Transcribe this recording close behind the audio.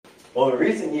Well, in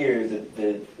recent years,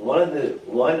 one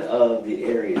of the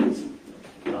areas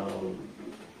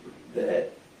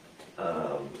that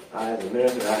I, as a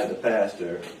minister, I, as a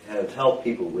pastor, have helped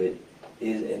people with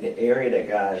is in the area that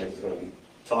God is going to be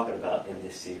talking about in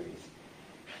this series.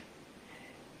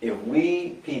 If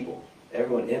we people,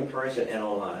 everyone in person and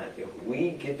online, if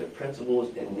we get the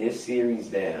principles in this series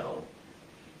down,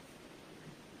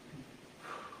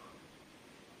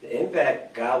 the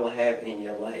impact God will have in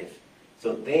your life.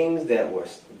 So things that were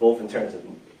both in terms of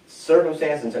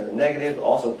circumstances, in terms of negative,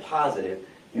 also positive,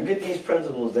 you get these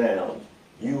principles down,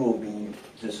 you will be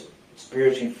just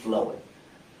spiritually flowing.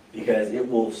 Because it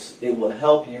will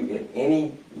help you in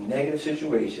any negative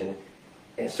situation,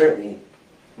 and certainly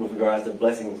with regards to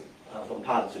blessings from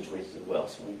positive situations as well.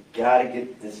 So we got to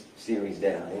get this series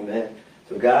down, amen.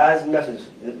 So God's message,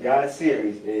 God's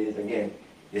series is, again,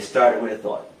 it started with a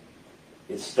thought.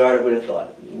 It started with a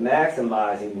thought.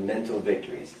 Maximizing mental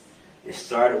victories. It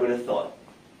started with a thought.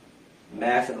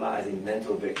 Maximizing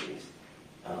mental victories.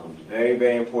 Very,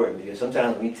 very important, because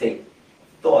sometimes we take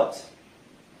thoughts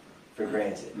for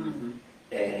granted. Mm-hmm.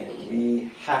 And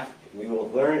we will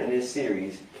learn in this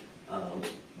series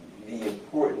the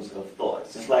importance of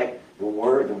thoughts. Just like the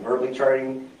verbally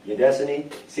charting your destiny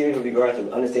series with regards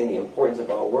to understanding the importance of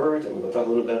our words, and we're going to talk a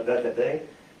little bit about that today.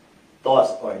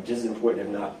 Thoughts are just as important,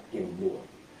 if not even more.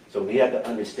 So we have to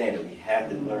understand it. We have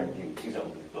to learn to do something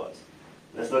with thoughts.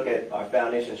 Let's look at our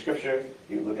foundation scripture.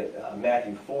 You look at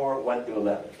Matthew 4, 1 through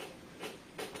 11.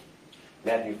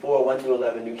 Matthew 4, 1 through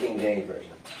 11, New King James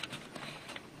Version.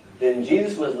 Then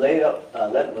Jesus was led up by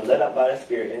the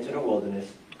Spirit into the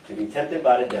wilderness to be tempted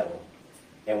by the devil.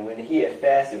 And when he had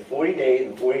fasted 40 days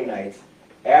and 40 nights,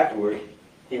 afterward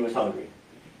he was hungry.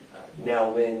 Now,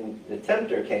 when the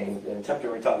tempter came, and the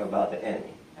tempter, we're talking about the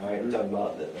enemy. All right, we're talking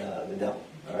about the devil.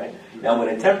 All right. Now,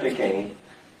 when the tempter came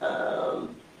to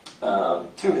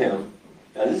him,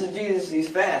 now this is Jesus. He's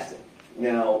fasting.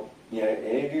 Now, and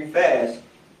if you fast,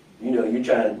 you're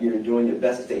doing your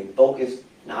best to stay focused,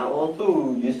 not on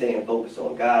food. You're staying focused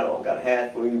on God, on what God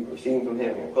has for you, receiving from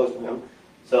Him, you're close to Him.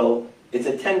 So it's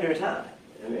a tender time.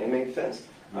 It makes sense.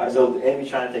 All right. So the enemy's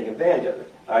trying to take advantage of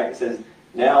it. All right. It says,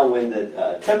 now when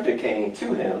the tempter came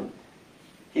to him,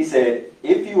 he said,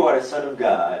 "If you are the Son of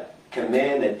God,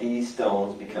 command that these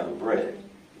stones become bread."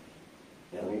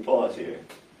 Now let me pause here.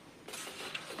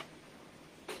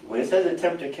 When it says the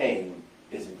tempter came,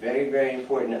 it's very, very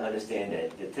important to understand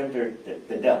that the tempter,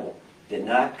 the devil, did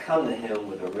not come to him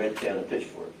with a red tail and a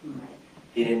pitchfork.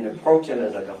 He didn't approach him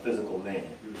as like a physical man.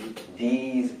 Mm-hmm.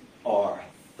 These are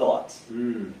thoughts.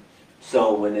 Mm.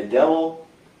 So when the devil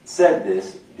said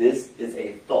this is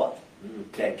a thought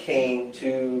that came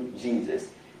to Jesus.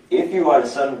 If you are the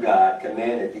Son of God,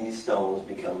 command that these stones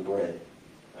become bread.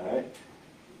 All right?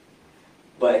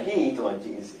 But he, told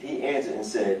Jesus, he answered and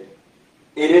said,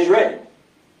 "It is written,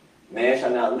 man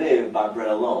shall not live by bread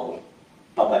alone,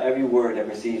 but by every word that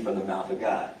proceeds from the mouth of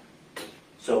God."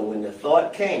 So when the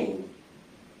thought came,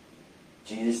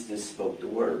 Jesus just spoke the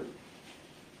word.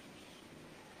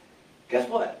 Guess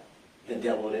what? The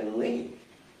devil didn't leave.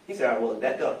 He said, "All right, well, if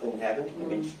that didn't happen, let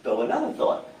me throw another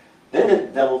thought." Then the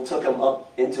devil took him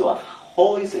up into a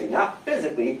holy city, not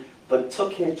physically, but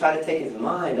tried to take his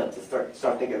mind up to start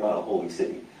thinking about a holy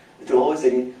city. To a holy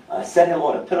city, set him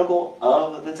on a pinnacle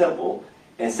of the temple,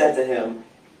 and said to him,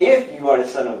 "If you are the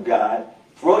Son of God,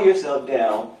 throw yourself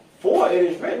down, for it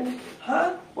is written,"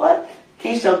 what?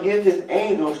 "He shall give his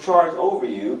angels charge over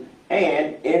you,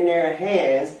 and in their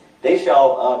hands they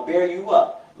shall bear you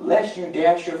up, lest you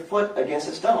dash your foot against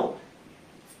a stone."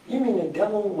 You mean the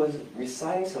devil was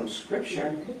reciting some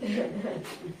scripture?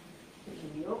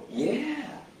 Yeah.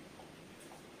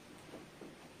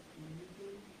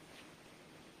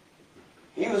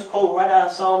 He was quoting right out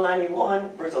of Psalm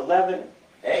 91, verse 11a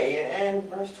and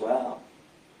verse 12.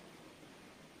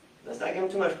 Let's not give him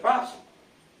too much props.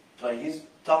 But he's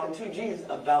talking to Jesus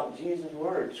about Jesus'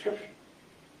 word, scripture.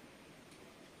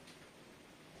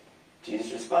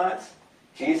 Jesus' response?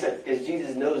 Because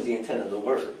Jesus knows the intent of the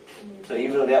word. So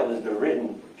even though that was the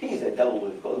written piece that devil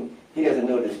was quoting, he doesn't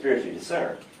know the spiritually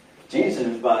discern. Jesus'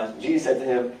 response, Jesus said to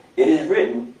him, "It is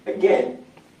written, again,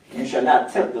 you shall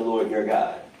not tempt the Lord your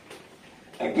God."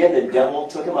 Again, the devil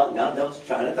took him up. Now the devil's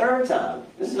trying a third time.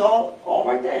 This is all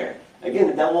right there. Again,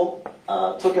 the devil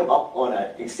took him up on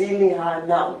an exceedingly high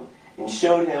mountain and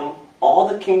showed him all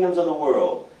the kingdoms of the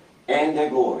world and their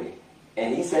glory.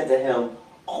 And he said to him,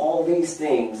 "All these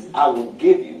things I will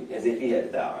give you," as if he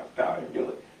had the power to do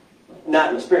it. Not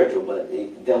in the spiritual, but the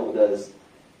devil does,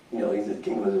 he's the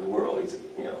kingdom of this world. He's,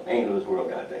 angel of this world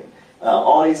kind of thing.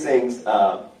 "All these things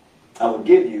I will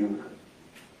give you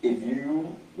if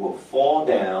you will fall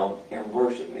down and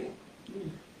worship me.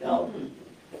 Now,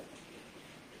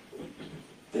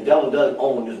 the devil does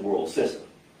own this world system.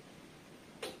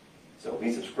 So if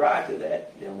we subscribe to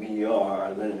that, then we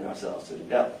are lending ourselves to the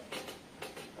devil.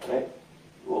 All right?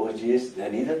 What was Jesus? Now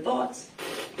these are thoughts.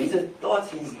 These are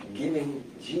thoughts he's giving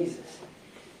Jesus.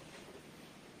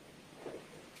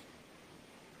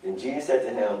 And Jesus said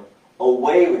to him,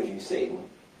 "Away with you, Satan,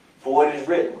 for it is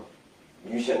written,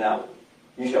 you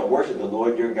shall worship the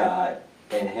Lord your God,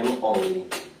 and him only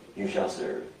you shall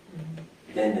serve."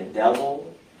 Then the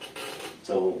devil,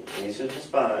 so Jesus'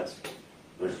 response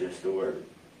was just the word.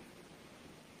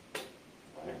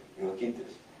 All right, you're going to keep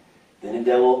this. Then the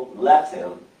devil left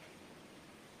him,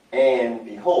 and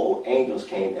behold, angels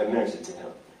came and ministered to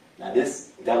him. Now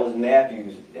that was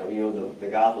Matthew's, the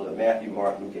Gospels of Matthew,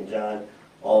 Mark, Luke, and John.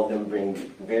 All of them bring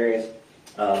various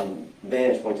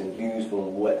vantage points and views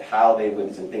from how they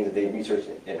witnessed and things that they researched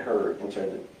and heard in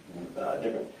terms of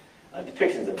different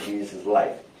depictions of Jesus'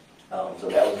 life. So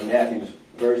that was Matthew's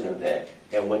version of that.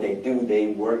 And what they do, they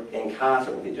work in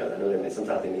concert with each other. I know that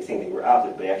sometimes they may think they were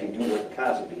opposite, but they actually do work in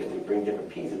concert because they bring different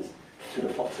pieces to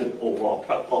the overall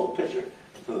puzzle picture.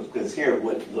 Because here,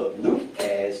 what Luke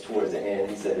adds towards the end,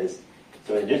 he says,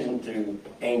 so in addition to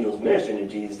angels ministering to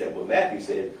Jesus, that what Matthew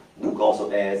said, Luke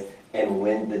also adds, and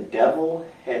when the devil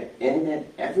had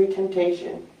ended every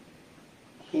temptation,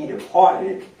 he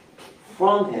departed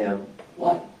from him,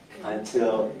 what?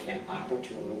 Until an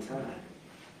opportune time.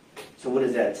 So what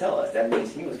does that tell us? That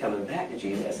means he was coming back to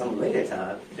Jesus at some later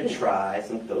time to try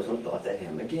throw some thoughts at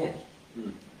him again.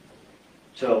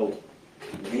 So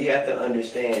we have to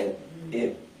understand,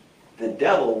 if the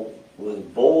devil was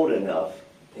bold enough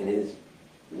in his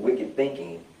wicked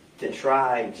thinking to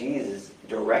try Jesus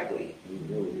directly,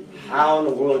 how in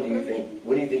the world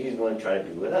what do you think he's going to try to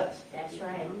do with us? That's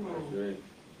right.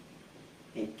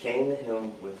 He came to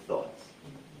him with thoughts.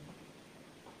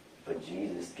 But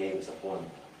Jesus gave us a formula.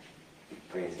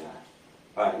 Praise God.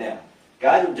 All right, now,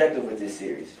 God's objective with this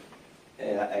series,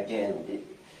 and again,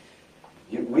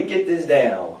 we get this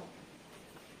down,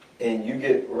 and you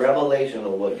get revelation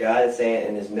of what God is saying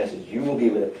in this message, you will be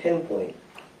able to pinpoint.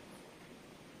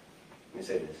 Let me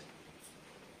say this.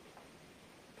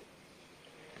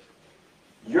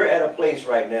 You're at a place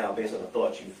right now based on the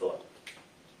thoughts you thought.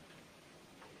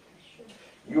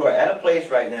 You are at a place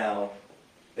right now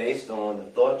based on the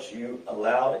thoughts you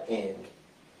allowed in,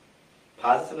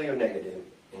 positively or negative,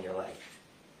 in your life.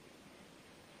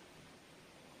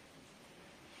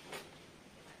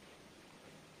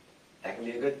 That can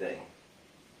be a good thing.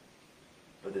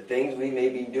 But the things we may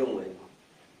be doing,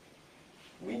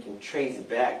 we can trace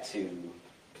back to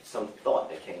some thought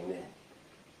that came in.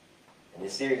 And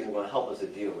this series is going to help us to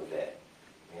deal with that.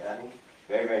 You know what I mean?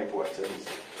 Very, very important. So these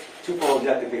twofold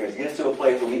objective here is get us to a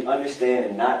place where we understand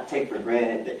and not take for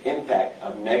granted the impact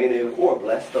of negative or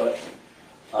blessed thoughts,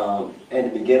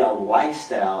 and to begin a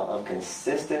lifestyle of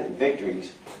consistent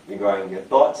victories regarding your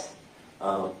thoughts,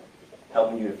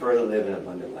 helping you to further live an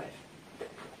abundant life.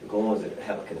 The goal is to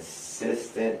have a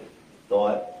consistent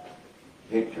thought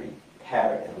victory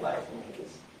pattern in life. Let me get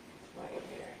this right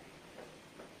here.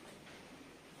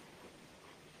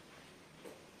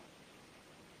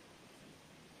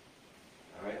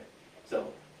 All right.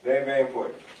 So very, very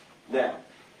important. Now,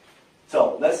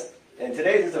 so and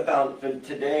today is the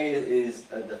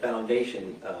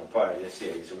foundation part of this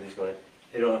series. So we're just going to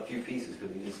hit on a few pieces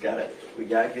because we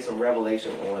gotta get some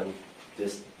revelation on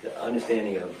just the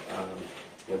understanding of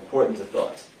the importance of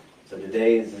thoughts. So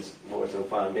today is more so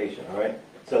foundation. All right.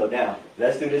 So now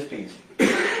let's do this piece.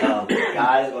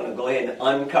 God is going to go ahead and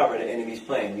uncover the enemy's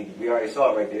plan. We already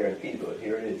saw it right there in the piece book.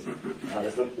 Here it is.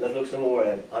 Let's look some more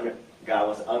at God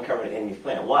wants to uncover the enemy's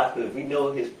plan. Why? Because if we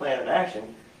know his plan of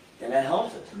action, then that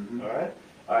helps us. All right?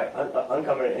 All right,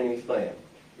 uncover the enemy's plan.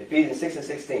 Ephesians 6 and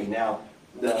 16. Now,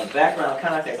 the background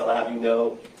context a lot of you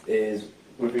know is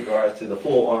with regards to the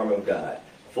full armor of God.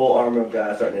 Full armor of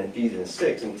God, starting in Ephesians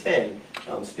 6 and 10,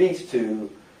 speaks to,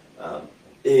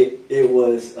 it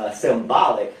was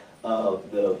symbolic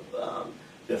of the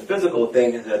physical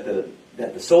things that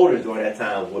the soldiers during that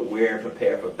time would wear and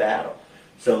prepare for battle.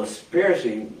 So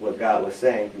spiritually, what God was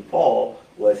saying through Paul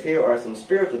was, here are some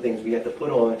spiritual things we have to put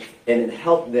on, and it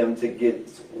helped them to get,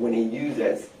 when he used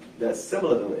that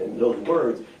symbolism in those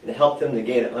words, it helped them to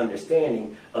gain an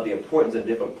understanding of the importance of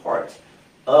different parts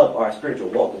of our spiritual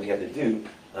walk that we have to do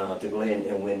to go ahead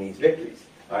and win these victories.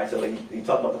 All right, so he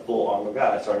talked about the full armor of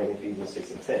God, starting in Ephesians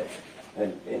 6 and 10.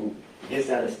 And it gets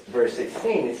down to verse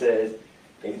 16, it says,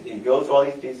 he goes through all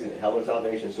these pieces, helmet of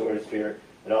salvation, sword of the Spirit,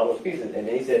 and all those pieces, and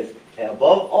then he says, and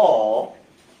above all,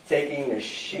 taking the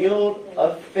shield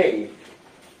of faith,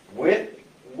 with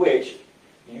which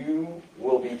you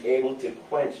will be able to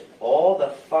quench all the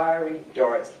fiery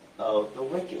darts of the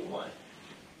wicked one.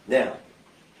 Now,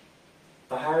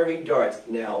 fiery darts.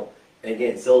 Now,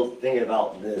 again, so thinking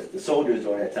about the soldiers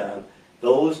during that time,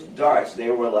 those darts,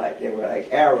 they were like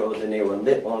arrows, and they were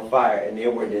lit on fire, and they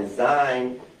were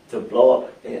designed to blow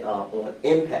up on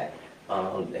impact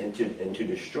and to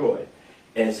destroy.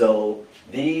 And so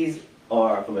these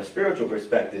are, from a spiritual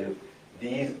perspective,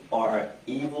 these are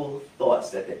evil thoughts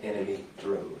that the enemy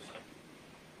throws.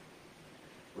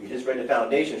 We just read the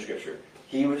foundation scripture.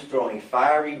 He was throwing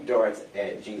fiery darts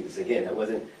at Jesus. Again, that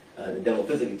wasn't the devil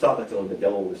physically talking to him. The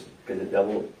devil was, because the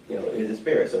devil, is a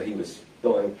spirit, so he was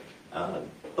throwing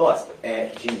thoughts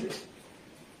at Jesus.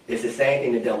 It's the same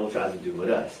thing the devil tries to do with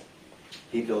us.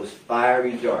 He throws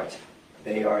fiery darts.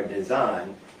 They are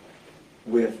designed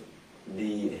with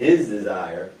his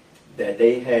desire that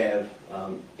they have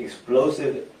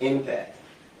explosive impact.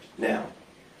 Now,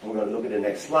 we're going to look at the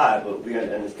next slide, but we got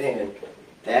to understand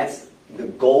that's the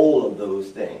goal of those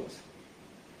things.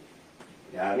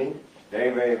 You know what I mean? Very,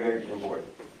 very, very important.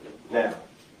 Now,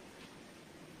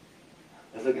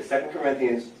 let's look at 2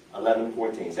 Corinthians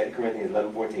 11:14. 2 Corinthians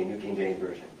 11:14, New King James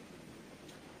Version.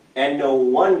 And no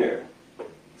wonder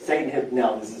Satan,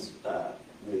 now this is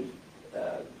the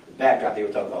backdrop. They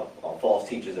were talking about false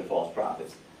teachers and false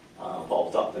prophets. Paul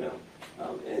was talking to them.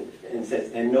 And it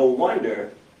says, and no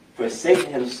wonder, for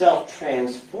Satan himself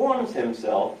transforms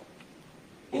himself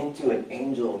into an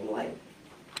angel of light.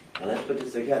 Now let's put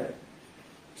this together.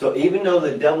 So even though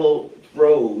the devil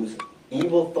throws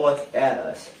evil thoughts at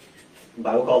us, the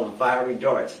Bible calls them fiery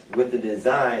darts, with the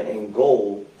design and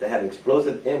goal to have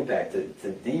explosive impact,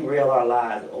 to derail our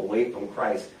lives away from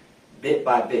Christ bit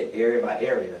by bit, area by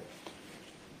area.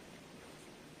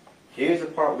 Here's the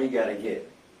part we got to get.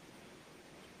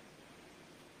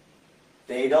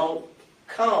 They don't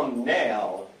come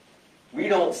now. We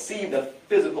don't see the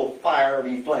physical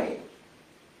fiery flame.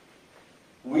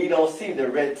 We don't see the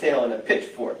red tail and the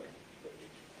pitchfork.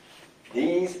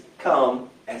 These come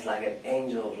as like an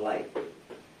angel of light.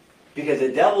 Because the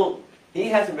devil, he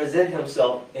has to present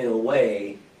himself in a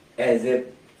way as if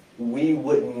we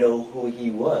wouldn't know who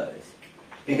he was.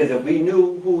 Because if we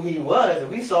knew who he was, if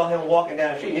we saw him walking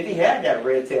down the street, if he had that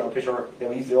red tail and pitchfork that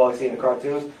we used to always see in the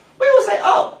cartoons, we would say,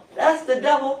 oh, that's the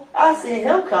devil. I see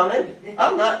him coming. There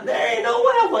ain't no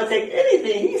way I'm going to take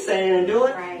anything he's saying and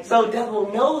doing. Right. So the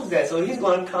devil knows that. So he's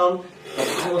going to come,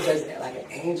 the Bible says, like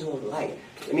an angel of light.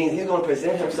 It means he's going to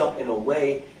present himself in a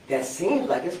way that seems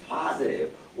like it's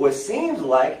positive, or it seems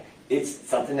like it's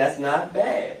something that's not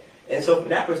bad. And so from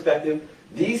that perspective,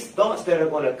 these thoughts that are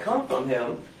going to come from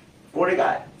him, for the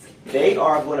God, they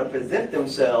are going to present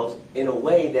themselves in a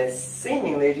way that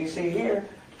seemingly, as you see here,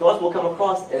 thoughts will come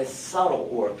across as subtle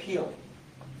or appealing.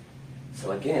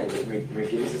 So again, we're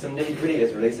getting to some nitty-gritty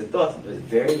as it relates to thoughts, but it's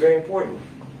very, very important.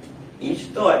 Each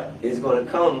thought is going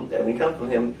to come, that when it comes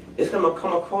from him, it's going to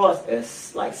come across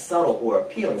as like subtle or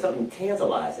appealing, something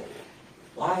tantalizing.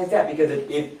 Why is that? Because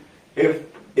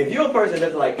if you're a person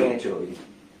that's like anchovies,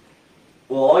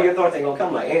 well, all your thoughts ain't going to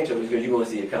come like anchovies because you're going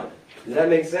to see it coming. Does that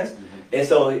make sense? Mm-hmm. And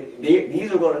so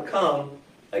these are going to come,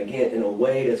 again, in a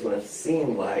way that's going to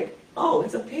seem like, oh,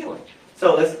 it's appealing.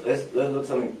 So let's look at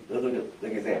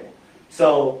an example.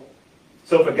 So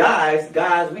for guys,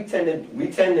 we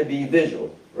tend to be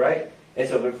visual, right? And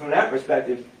so from that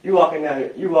perspective, you're walking down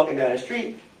the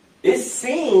street, it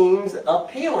seems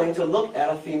appealing to look at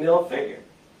a female figure.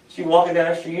 She's walking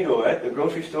down the street or at the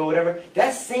grocery store or whatever.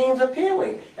 That seems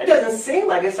appealing. It doesn't seem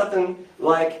like it's something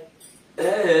like,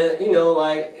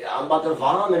 like I'm about to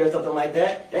vomit or something like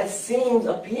that. That seems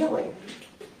appealing.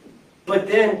 But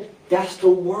then that's the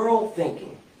world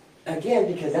thinking.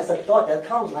 Again, because that's a thought that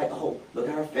comes like, oh, look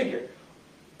at her figure.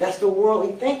 That's the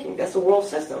worldly thinking. That's the world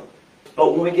system.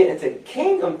 But when we get into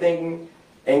kingdom thinking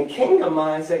and kingdom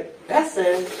mindset, that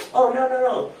says, oh,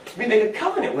 no. We make a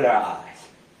covenant with our eyes.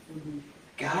 Mm-hmm.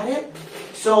 Got it?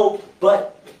 So,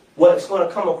 but what's going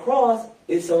to come across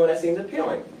is someone that seems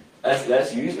appealing.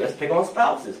 Let's pick on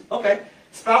spouses. Okay,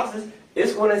 spouses,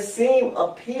 it's going to seem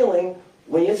appealing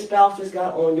when your spouse just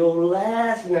got on your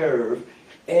last nerve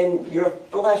and your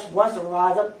flesh wants to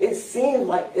rise up. It seems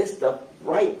like it's the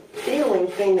right feeling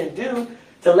thing to do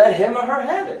to let him or her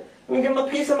have it. I mean, give him a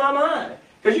piece of my mind.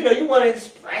 Because, you want to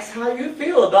express how you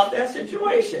feel about that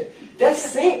situation. That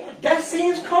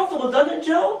seems comfortable, doesn't it,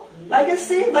 Joe? Like it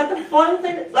seems like the fun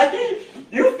thing. Like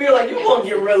you feel like you're going to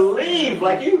get relieved.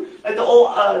 Like the old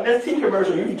Nestea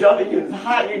commercial, it's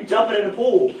hot, you're jumping in the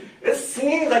pool. It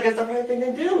seems like it's the right thing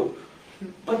to do.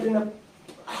 But then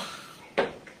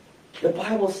the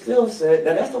Bible still said,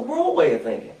 now that's the world way of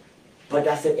thinking. But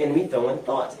that's the enemy throwing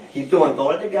thoughts. He's throwing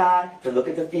thought at the guy to look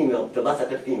at the female, to lust at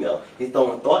the female. He's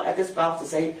throwing thought at the spouse to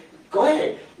say, go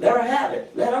ahead, let her have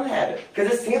it, let him have it.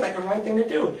 Because it seems like the right thing to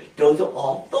do. Those are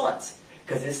all thoughts.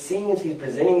 Because it seems he's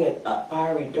presenting a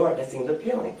fiery dart that seems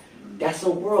appealing. That's a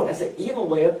world, that's an evil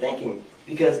way of thinking.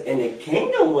 Because in the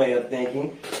kingdom way of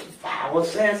thinking, the Bible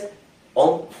says,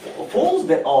 fools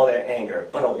vent all their anger,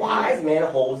 but a wise man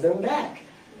holds them back.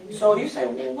 So you say,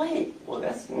 well, wait, well,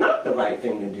 that's not the right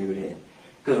thing to do then.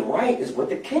 Because right is what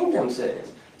the kingdom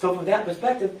says. So from that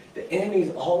perspective, the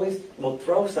enemies always will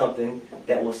throw something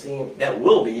that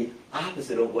will be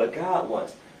opposite of what God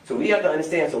wants. So we have to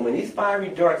understand, so when these fiery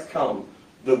darts come,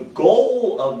 the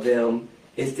goal of them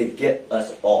is to get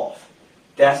us off.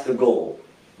 That's the goal.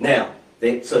 Now,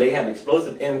 they have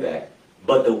explosive impact,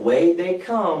 but the way they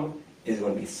come is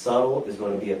going to be subtle, is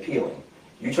going to be appealing.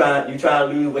 You try to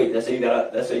lose weight. Let's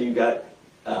say you got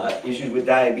issues with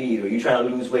diabetes, or you trying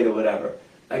to lose weight or whatever.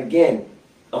 Again,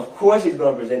 of course he's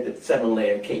going to present the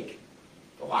 7-layer cake.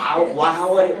 Why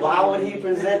would he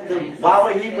present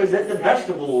the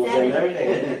vegetables and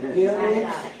everything? You know what I mean?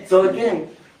 So again,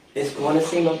 it's going to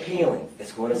seem appealing.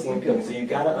 It's going to seem appealing. So you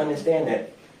got to understand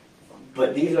that.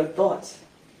 But these are thoughts,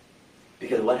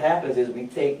 because what happens is we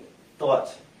take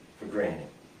thoughts for granted.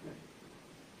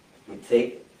 We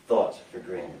take thoughts for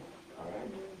granted. All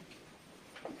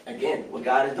right. Again, what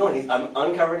God is doing, I'm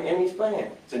uncovering the enemy's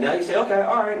plan. So now you say, okay,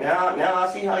 all right, now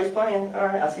I see how he's playing. All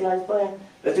right, I see how he's playing.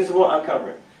 Let's do some more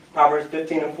uncovering. Proverbs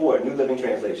 15:4, New Living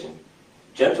Translation.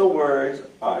 Gentle words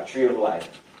are a tree of life.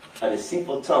 A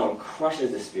deceitful tongue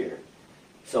crushes the spirit.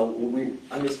 So what we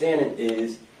understanding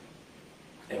is,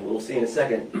 and we'll see in a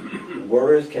second,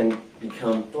 words can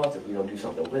become thoughts if we don't do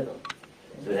something with them.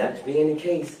 So that being the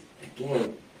case,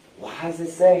 again, why does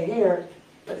it say here,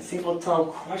 a deceitful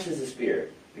tongue crushes the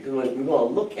spirit? Because we're going to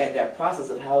look at that process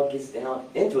of how it gets down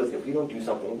into us if we don't do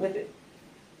something with it.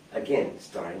 Again,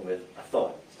 starting with a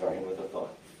thought.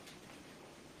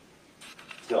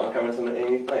 Still uncovering some of the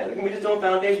enemy's plans. Look, we're just doing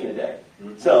foundation today.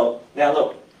 So, now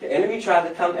look, the enemy tried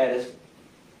to come at us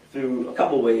through a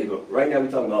couple of ways, but right now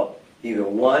we're talking about either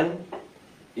one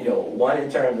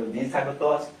in terms of these type of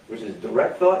thoughts, which is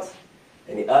direct thoughts,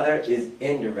 and the other is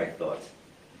indirect thoughts.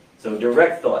 So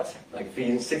direct thoughts, like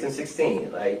Ephesians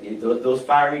 6:16, like those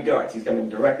fiery darts he's coming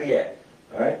directly at,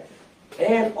 all right?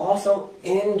 And also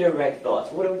indirect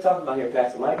thoughts. What are we talking about here,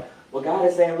 Pastor Mike? Well, God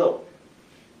is saying, look,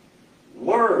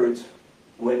 words,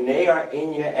 when they are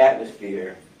in your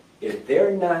atmosphere, if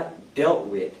they're not dealt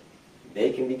with,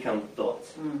 they can become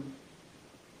thoughts.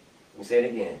 Let me say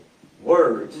it again.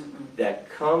 Words that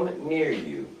come near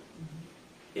you,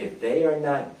 if they are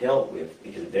not dealt with,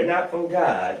 because they're not from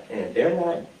God, and if they're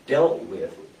not dealt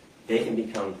with, they can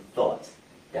become thoughts.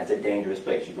 That's a dangerous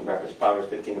place. You can reference Proverbs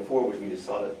 15:4, which we just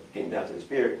saw getting down to the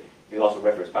spirit. You also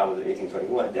reference Proverbs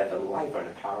 18:21, death and life are in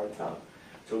the power of the tongue.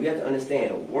 So we have to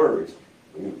understand words.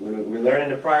 We learned in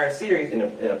the prior series, in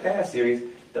a past series,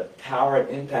 the power and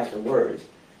impact of words.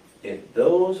 If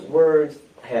those words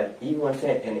have evil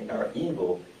intent and are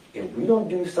evil, if we don't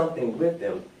do something with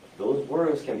them, those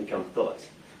words can become thoughts.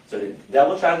 So the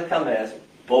devil tries to come at us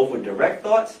both with direct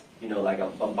thoughts, like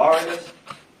bombarding us,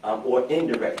 or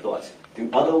indirect thoughts, through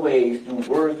other ways, through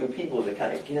words, through people that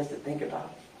kind of get us to think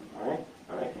about it.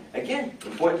 All right? Again,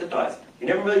 important to thoughts. You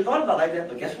never really thought about it like that,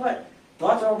 but guess what?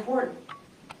 Thoughts are important.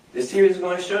 This series is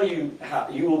going to show you how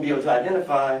you will be able to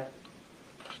identify,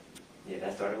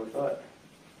 that started with thought.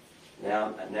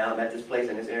 Now I'm at this place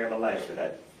in this area of my life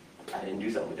that I didn't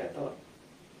do something with that thought.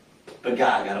 But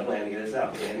God got a plan to get us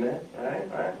out. Amen? All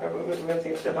right. We're going to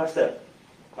take it step by step.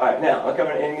 All right, now, I'm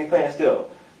covering the enemy plan still.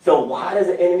 So why does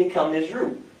the enemy come this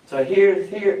route? So here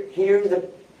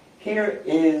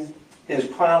is his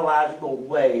chronological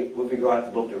way with regard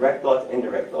to both direct thoughts and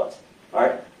indirect thoughts. All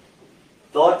right?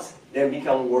 Thoughts then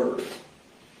become words.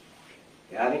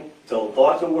 Got me? So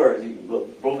thoughts and words,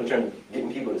 both in terms of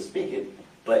getting people to speak it,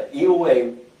 but either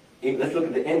way, let's look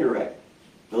at the indirect.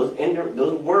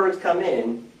 Those words come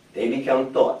in, they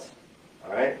become thoughts.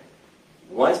 All right?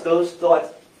 Once those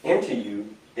thoughts enter you,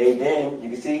 you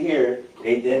can see here,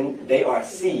 they are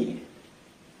seed.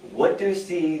 What do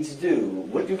seeds do?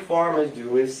 What do farmers do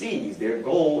with seeds? Their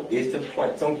goal is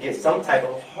to get some type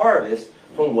of harvest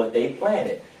from what they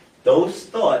planted. Those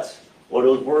thoughts, or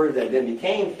those words that then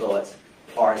became thoughts,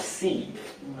 are seed.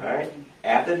 All right?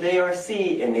 After they are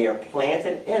seed and they are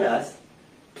planted in us,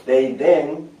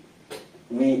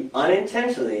 we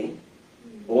unintentionally,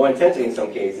 or intentionally in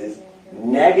some cases,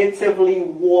 negatively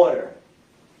water.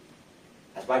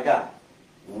 That's by God.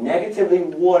 Negatively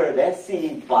water that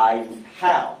seed by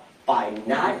how? By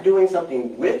not doing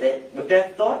something with it, with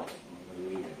that thought,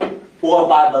 or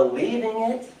by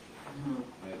believing it,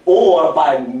 or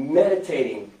by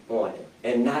meditating on it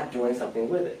and not doing something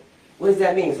with it. What does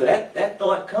that mean? So that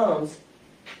thought comes,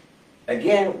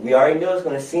 again, we already know it's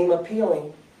going to seem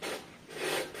appealing.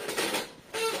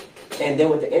 And then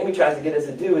what the enemy tries to get us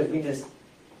to do is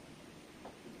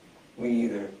we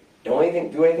either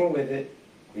don't do anything with it,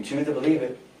 we choose to believe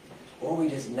it, or we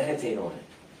just meditate on it.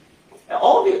 And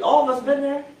all of us been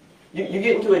there. You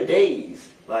get into a daze,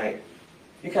 like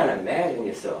you kind of imagine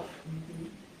yourself.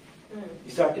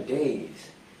 You start to daze.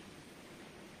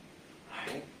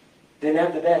 All right. Then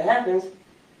after that happens,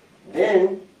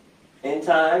 then in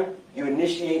time you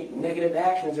initiate negative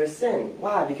actions or sin.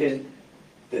 Why? Because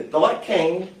the thought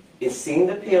came, it seemed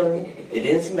appealing, it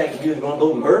didn't seem like you was going to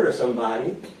go murder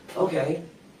somebody. Okay.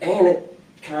 And it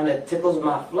kind of tickles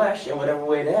my flesh in whatever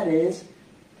way that is.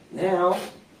 Now,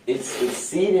 it's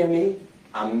seed in me.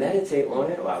 I meditate on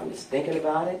it, or I'm just thinking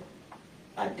about it.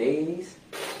 I daze.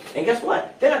 And guess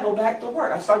what? Then I go back to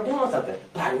work. I start doing something.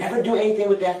 But I never do anything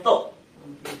with that thought.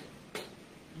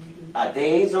 I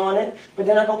daze on it, but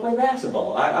then I go play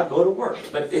basketball. I go to work.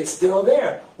 But it's still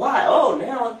there. Why? Oh,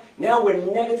 now we're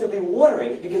negatively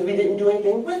watering it because we didn't do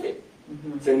anything with it.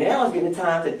 So now it's getting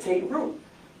time to take root.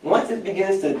 Once it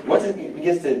begins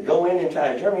to go in and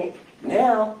try to germinate,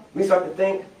 now we start to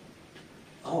think,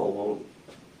 oh, well,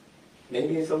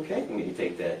 maybe it's okay for me to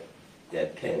take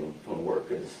that pen from work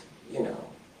because,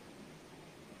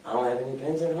 I don't have any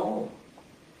pens at home.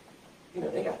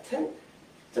 They got 10.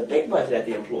 It's a big budget at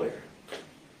the employer.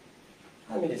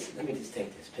 Let me just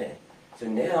take this pen. So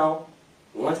now,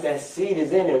 once that seed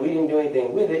is in and we didn't do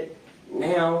anything with it,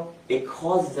 now it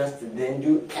causes us to then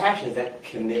do actions that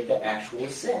commit the actual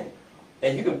sin.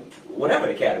 And you can, whatever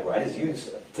the category, I just use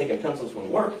taking pencils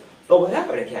from work, but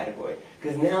whatever the category,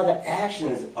 because now the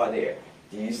actions are there.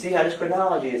 Do you see how this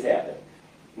chronology is happening?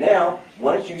 Now,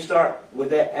 once you start with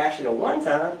that action at one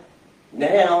time,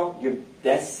 now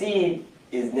that seed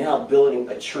is now building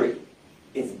a tree.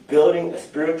 It's building a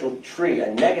spiritual tree,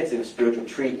 a negative spiritual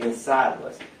tree inside of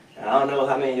us. And I don't know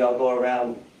how many of y'all go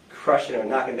around crushing or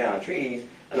knocking down trees.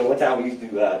 I know one time we used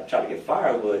to try to get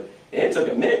firewood, and it took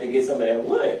a minute to get some of that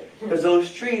wood. Because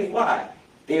those trees, why?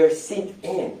 They are seeped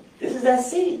in. This is that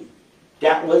seed.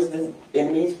 That was the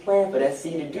enemy's plan for that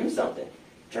seed to do something.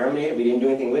 Germinated, we didn't do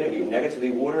anything with it, we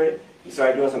negatively watered it, we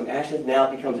started doing some actions, now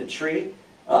it becomes a tree.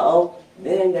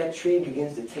 Then that tree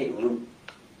begins to take root.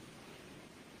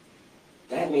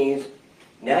 That means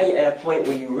now you're at a point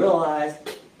where you realize,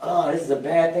 oh, this is a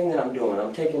bad thing that I'm doing.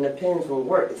 I'm taking the pens from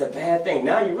work. It's a bad thing.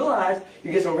 Now you realize,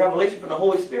 you get some revelation from the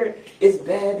Holy Spirit, it's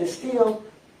bad to steal.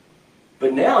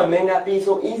 But now it may not be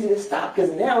so easy to stop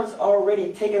because now it's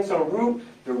already taken some root.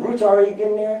 The root's already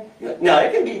getting there. Now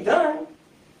it can be done,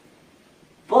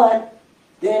 but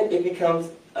then it becomes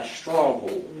a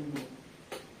stronghold.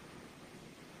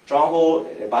 Stronghold,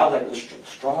 the Bible like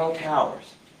strong towers.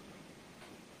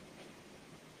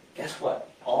 Guess what?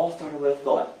 All started with a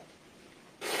thought.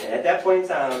 And at that point in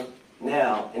time,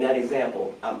 now, in that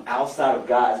example, I'm outside of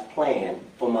God's plan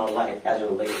for my life as it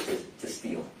relates to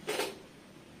stealing.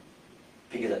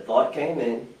 Because a thought came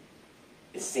in,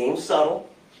 it seemed subtle.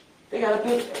 They got a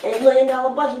big $8 million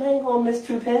budget, I ain't gonna miss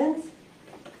 2 pens.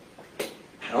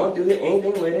 I don't do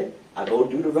anything with it. I go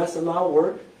do the rest of my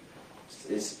work.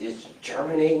 It's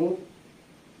germinating.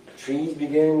 Trees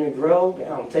beginning to grow.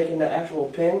 Now I'm taking the actual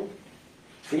pen.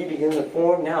 Tree begins to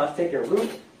form. Now it's taking root.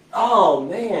 Oh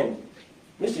man,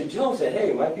 Mr. Joe said,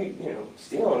 hey, might be,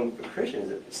 stealing for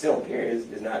Christians, stealing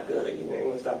period is not good. You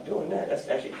want to stop doing that. That's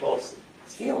actually called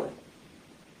stealing.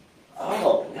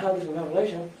 Oh, now there's a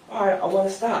revelation. All right, I want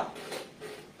to stop.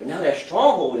 But now that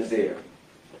stronghold is there.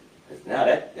 Now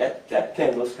that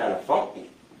pen looks kind of funky.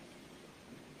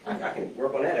 I can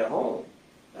work on that at home.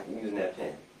 I can use that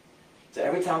pen. So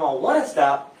every time I want to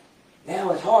stop,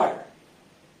 now it's harder.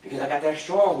 Because I got that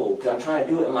stronghold, because I'm trying to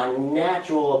do it in my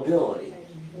natural ability.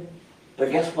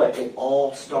 But guess what? It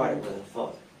all started with a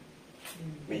thought.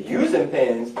 We're using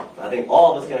pens. I think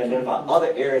all of us can identify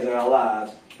other areas in our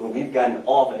lives where we've gotten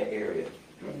off in an area.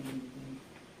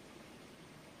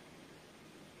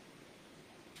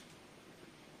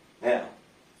 Now,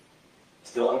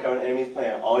 still uncovering the enemy's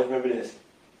plan. Always remember this.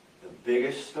 The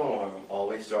biggest storm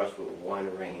always starts with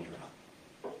one raindrop.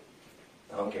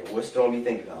 I don't care what storm you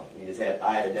think about. We just had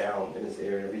Ida down in this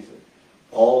area recently.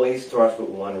 Always starts with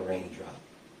one raindrop.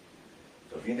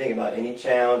 So if you think about any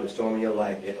challenge or storm in your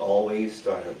life, it always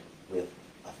started with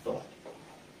a thought.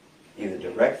 Either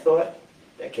direct thought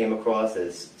that came across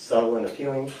as subtle and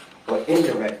appealing, or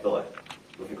indirect thought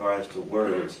with regards to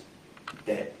words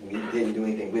that we didn't do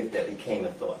anything with that became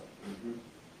a thought.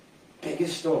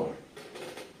 Biggest storm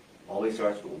always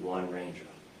starts with one raindrop.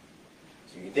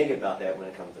 So you think about that when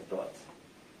it comes to thoughts.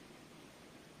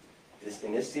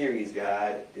 In this series,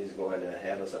 God is going to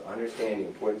have us understand the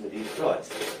importance of these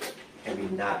thoughts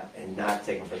and not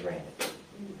take them for granted.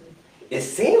 It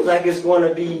seems like it's going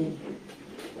to be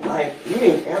like, you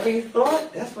mean every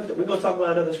thought? That's what we're going to talk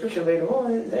about another scripture later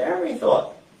on. Is every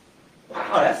thought?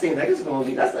 Wow, that seems like it's going to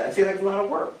be. That seems like it's a lot of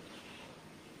work.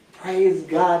 Praise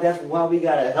God. That's why we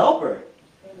got a helper.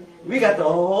 We got the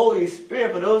Holy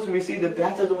Spirit. For those who receive the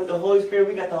baptism with the Holy Spirit,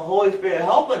 we got the Holy Spirit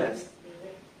helping us.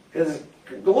 Because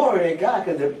glory to God.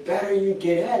 Because the better you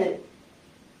get at it,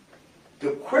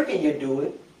 the quicker you do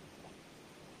it,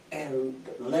 and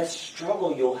the less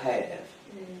struggle you'll have.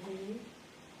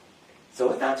 So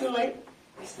it's not too late.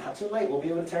 It's not too late. We'll be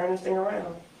able to turn this thing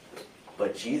around.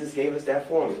 But Jesus gave us that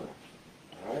formula.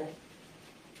 All right?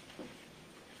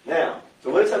 Now, so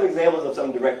what are some examples of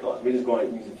some direct thoughts? We're just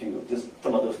going to use a few. Just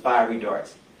some of those fiery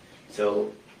darts.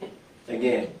 So,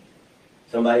 again,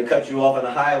 somebody cut you off on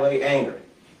the highway, anger.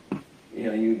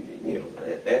 You know,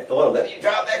 that thought, let you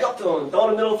drive back up to them,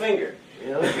 throw the middle finger.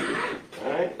 You know?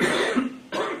 All right?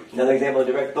 Another example of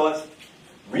direct thoughts,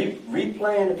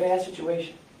 replaying the bad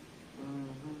situation.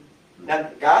 Now,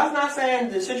 God's not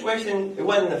saying the situation, it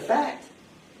wasn't a fact.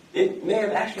 It may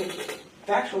have actually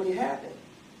factually happened.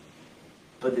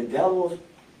 But the devil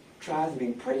tries to be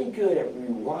pretty good at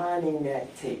rewinding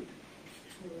that tape.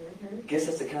 Gets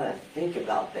us to kind of think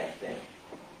about that thing.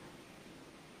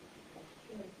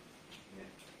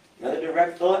 Another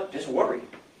direct thought, just worry.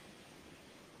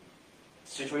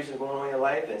 Situations going on in your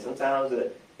life, and sometimes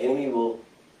the enemy will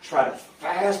try to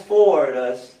fast forward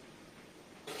us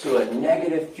to a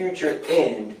negative future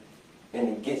end, and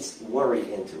it gets worry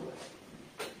into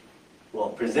us. Well,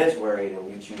 it presents worry, and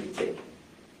we choose to take it.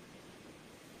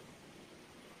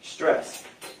 Stress.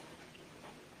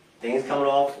 Things coming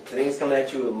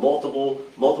at you,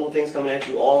 multiple things coming at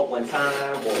you all at one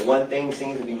time, or one thing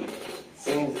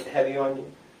seems heavy on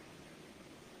you.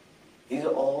 These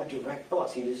are all direct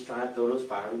thoughts. He's just trying to throw those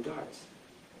fiery darts.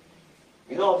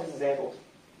 These are all just examples.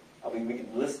 We can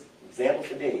list examples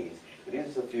for days, but these are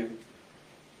just a few.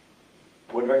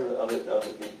 What directions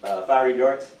of fiery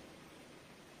darts?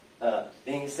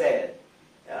 Being sad.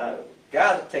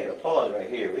 Guys, taking a pause right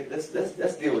here. Let's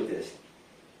deal with this.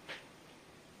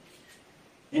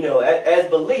 You know, as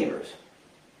believers,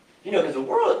 you know, because the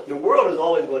world is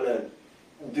always going to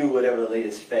do whatever the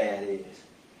latest fad is.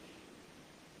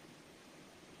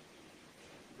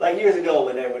 Like years ago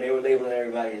when they were labeling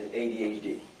everybody as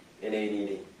ADHD and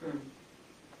ADD.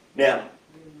 Now,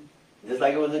 just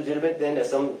like it was legitimate then that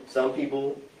some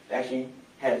people actually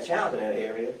had a challenge in that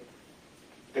area,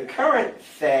 the current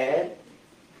fad,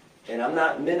 and I'm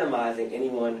not minimizing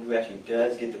anyone who actually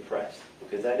does get depressed,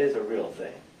 because that is a real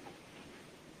thing.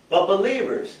 But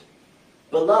believers,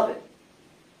 beloved,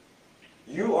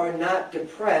 you are not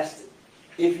depressed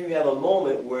if you have a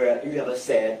moment where you have a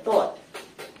sad thought.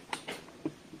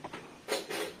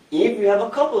 If you have a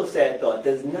couple of sad thoughts,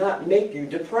 does not make you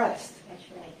depressed. That's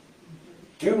right.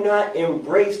 Do not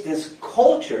embrace this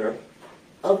culture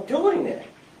of doing that.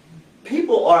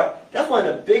 That's one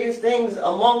of the biggest things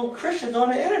among Christians on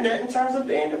the internet in terms of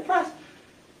being depressed.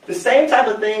 The same type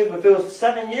of things, but if it was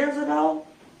 7 years ago,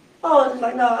 it's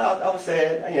like, no, I was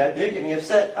sad. Yeah, it did get me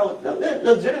upset. I was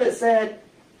legitimate sad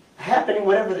happening,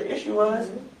 whatever the issue was.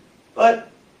 But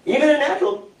even in that,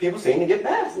 people seem to get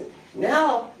past it.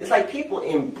 Now, it's like people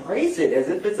embrace it as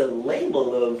if it's a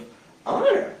label of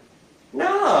honor.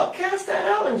 No, cast that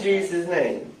out in Jesus'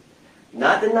 name.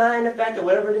 Not denying the fact that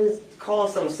whatever it is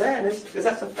causes some sadness, because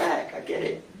that's a fact. I get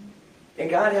it. And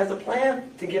God has a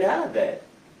plan to get out of that.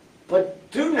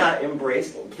 But do not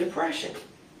embrace depression.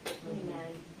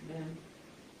 Amen.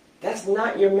 That's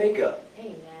not your makeup.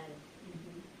 Amen.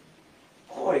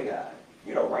 Glory to God.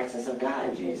 You're the righteousness of God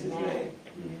in Jesus' Amen. name.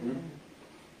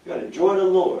 You got to joy the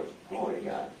Lord. Glory to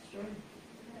God.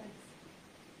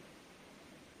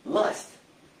 Lust.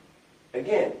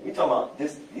 Again, we're talking about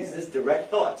these are direct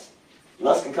thoughts.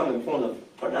 Lust can come in the form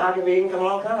of pornography, it can come in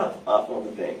all kinds of forms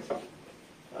of things.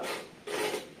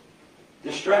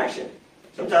 Distraction.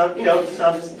 Sometimes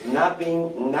it's not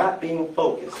being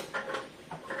focused.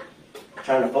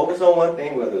 Trying to focus on one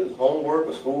thing, whether it's homework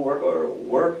or schoolwork or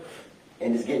work,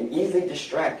 and just getting easily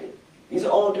distracted. These are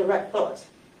all direct thoughts.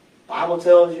 Bible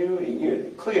tells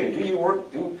you clearly, do your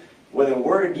work, whether in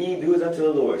word or deed, do it unto the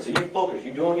Lord. So you focus,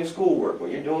 you're doing your schoolwork, or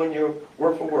you're doing your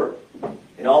work for work.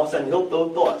 And all of a sudden, he'll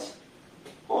throw thoughts.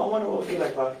 I wonder what it would be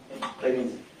like if I play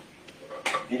these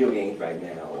video games right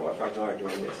now, or if I start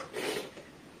doing this.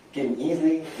 Getting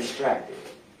easily distracted.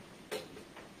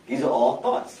 These are all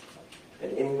thoughts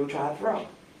that the enemy will try to throw.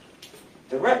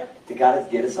 Direct to God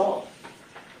to get us off.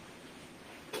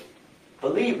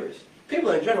 Believers,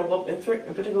 people in general, but in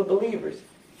particular believers,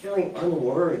 feeling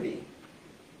unworthy.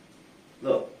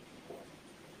 Look,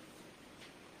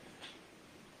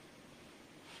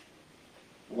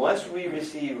 once we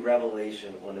receive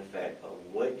revelation on the fact of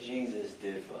what Jesus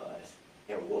did for us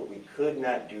and what we could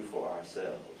not do for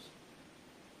ourselves,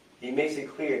 he makes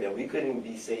it clear that we couldn't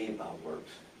be saved by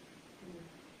works.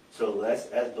 So let's,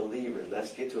 as believers,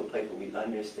 let's get to a place where we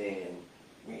understand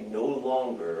we no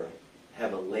longer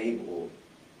have a label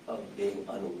of being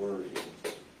unworthy,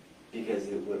 because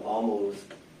it would almost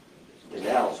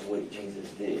denounce what Jesus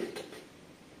did.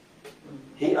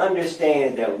 He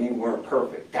understands that we weren't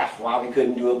perfect. That's why we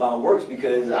couldn't do it by works,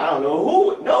 because I don't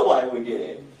know nobody would get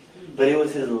in. But it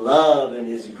was his love and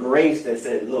his grace that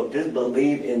said, look, just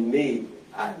believe in me.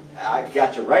 I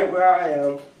got you right where I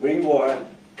am, where you are.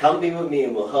 Come be with me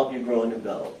and we'll help you grow and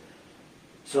develop.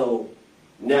 So,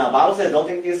 now, the Bible says, don't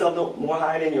think of yourself no more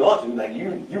higher than you ought to. Like,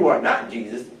 you are not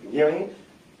Jesus, you know what I mean?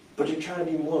 But you're trying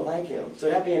to be more like him. So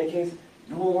that being the case,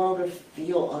 you no longer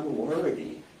feel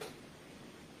unworthy.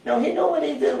 Now, he know what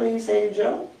he did when he saved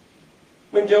Joe.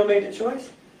 When Joe made the choice.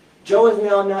 Joe is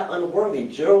now not unworthy.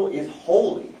 Joe is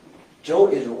holy. Joe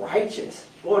is righteous.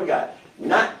 Lord God.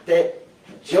 Not that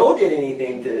Joe did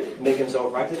anything to make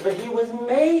himself righteous, but he was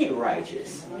made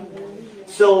righteous.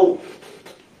 So,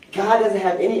 God doesn't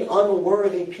have any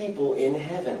unworthy people in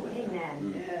heaven with him.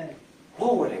 Amen.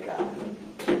 Glory to God.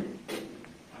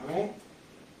 Alright?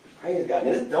 Praise God.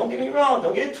 Now, don't get me wrong.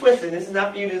 Don't get it twisted. This is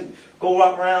not for you to go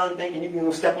walk around thinking you can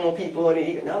step on people.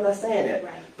 No, I'm not saying that.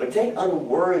 Right. But take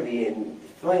unworthy and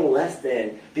feeling less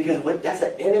than, because that's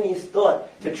an enemy's thought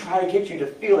to try to get you to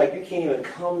feel like you can't even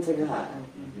come to God.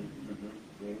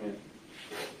 Amen.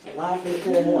 It's a lie from the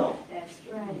pit of hell. That's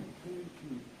right.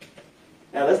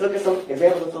 Now let's look at some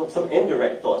examples of some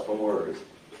indirect thoughts from words.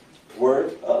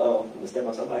 Words, I'm going to step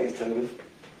on somebody's toes.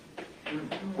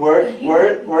 Words that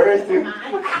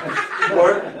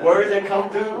come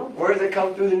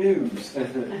through the news.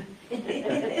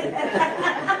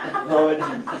 Lord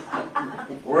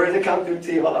Jesus. Words that come through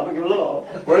TV. I'm going to give a little.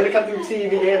 Words that come through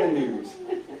TV and the news.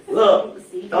 Look,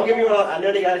 don't get me wrong. I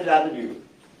know they got a job to do.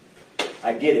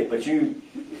 I get it, but you.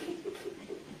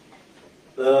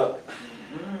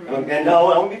 And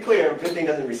no, I want to be clear. Good thing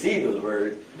doesn't receive those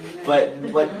words, but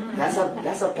that's a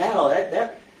battle.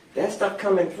 That stuff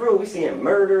coming through. We seeing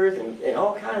murders and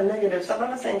all kind of negative stuff. I'm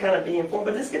not saying kind of be informed,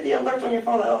 but just get the alerts on your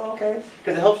phone. Like, oh, okay,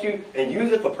 because it helps you and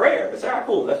use it for prayer. It's all right,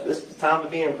 cool. This is time to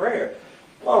be in prayer.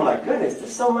 Oh my goodness,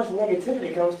 there's so much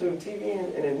negativity comes through TV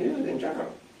and the news in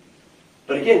general.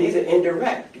 But again, these are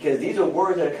indirect because these are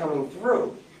words that are coming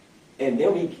through, and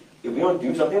then if we don't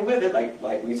do something with it,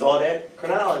 like we saw that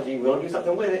chronology, we don't do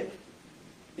something with it,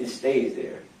 it stays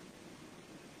there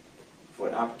for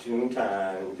an opportune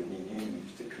time to be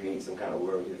used to create some kind of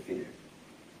worldly fear.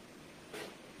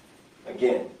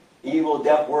 Again, evil,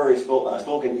 deaf words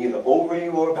spoken either over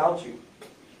you or about you.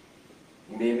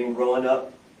 You may have been growing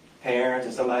up, parents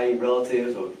or somebody,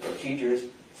 relatives or teachers,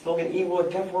 spoken evil or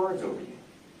deaf words over you.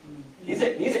 These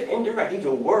are indirect. These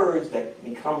are words that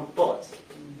become thoughts.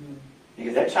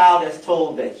 Because that child that's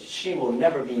told that she will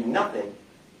never be nothing,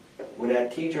 when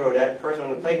that teacher or that person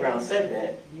on the playground said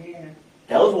that,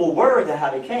 those were words that how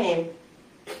they came,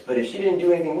 but if she didn't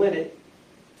do anything with it,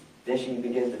 then she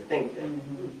begins to think that.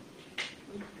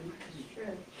 That's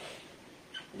true.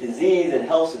 Disease and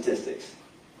health statistics.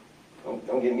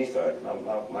 Don't get me started.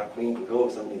 My queen can go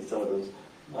over some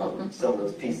of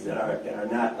those pieces that are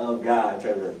not of God in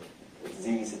terms of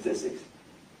disease statistics.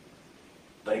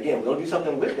 But again, we don't do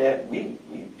something with that, we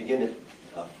begin to,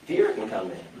 fear can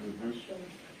come in.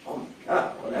 Oh my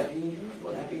God, will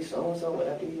that be so-and-so, will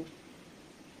that be?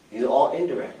 These are all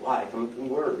indirect. Why? Coming from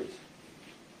words.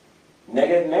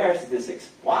 Negative marriage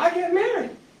statistics. Why get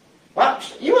married? Why?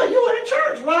 You in the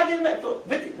church, why get married?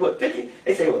 50?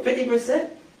 They say, 50%?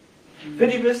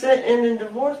 50% end in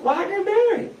divorce? Why get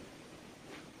married?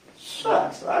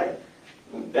 Shucks, I'm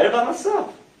better by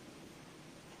myself.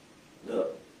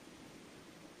 Look.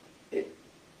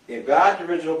 If God's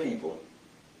original people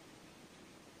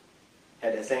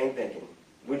had that same thinking,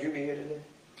 would you be here today?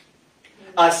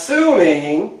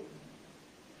 Assuming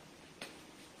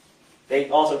they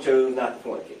also chose not to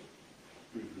fornicate.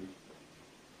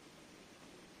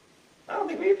 I don't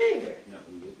think we'd be here. No,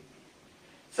 we wouldn't.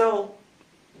 So,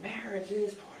 marriage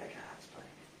is part of God's plan.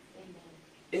 Amen.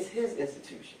 It's His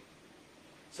institution.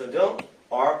 So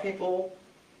are people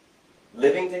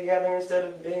living together instead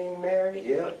of being married?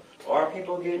 Yep. Are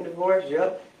people getting divorced?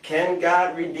 Yep. Can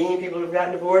God redeem people who've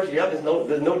gotten divorced? Yep. There's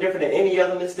no different than any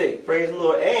other mistake. Praise the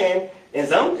Lord. And in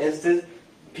some instances,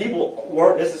 people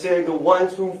weren't necessarily the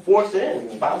ones who forced it in.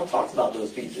 The Bible talks about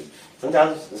those pieces.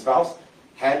 Sometimes the spouse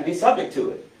had to be subject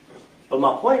to it. But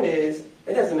my point is,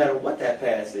 it doesn't matter what that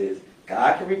past is.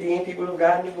 God can redeem people who've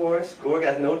gotten divorced. Or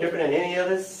that's no different than any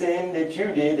other sin that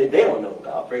you did that they don't know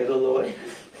about. Praise the Lord.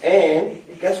 And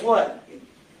guess what?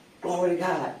 Glory to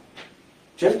God.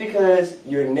 Just because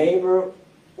your neighbor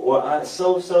or Aunt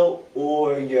so-so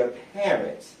or your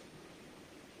parents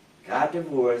got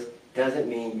divorced doesn't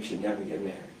mean you should never get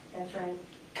married. That's right.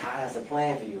 God has a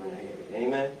plan for you in that area.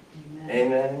 Amen? Amen.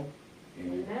 Amen?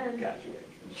 Amen. Got you.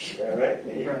 All right?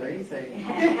 There you go. Brother, you say.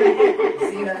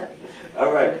 See that?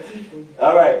 All right.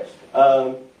 All right.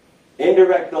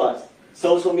 Indirect thoughts.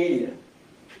 Social media.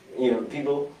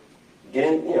 People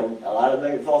getting, a lot of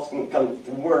negative thoughts can come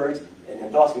through words, and then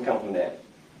thoughts can come from that.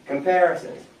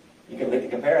 Comparisons. You can make the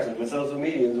comparisons with social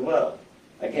media as well.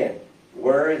 Again,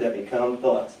 words that become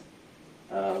thoughts.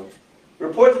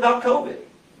 Reports about COVID.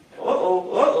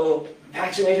 Uh-oh.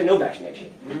 Vaccination, no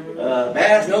vaccination.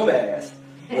 Mask, no mask.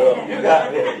 Well, you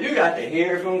got to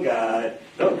hear from God.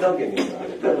 Don't get me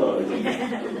started.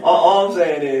 All I'm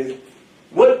saying is,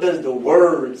 what does the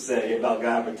Word say about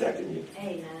God protecting you?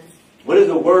 Amen. What does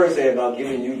the Word say about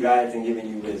giving you guidance and giving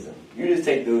you wisdom? You just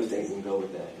take those things and go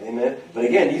with that. Amen? But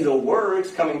again, these are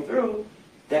words coming through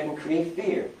that can create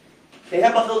fear. Hey,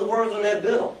 how about those words on that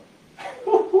bill?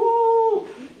 Woo-hoo!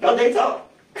 Don't they talk?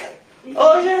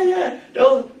 Oh, yeah.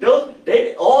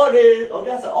 All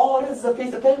this is a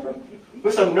piece of paper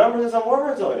with some numbers and some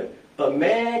words on it. But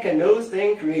man, can those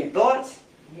things create thoughts?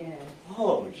 Yeah.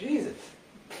 Oh, Jesus.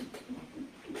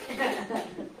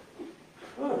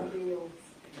 Bills. Bills.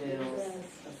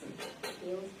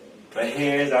 Bills. But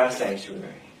here's our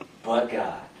sanctuary. But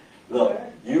God. Look,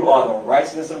 you are the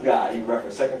righteousness of God. You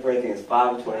reference 2 Corinthians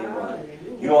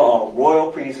 5:21. You are a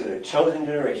royal priesthood, a chosen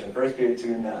generation. 1 Peter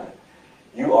 2:9.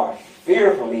 You are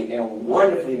fearfully and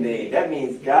wonderfully made. That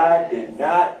means God did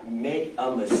not make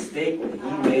a mistake when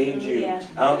He made you. I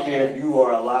don't care if you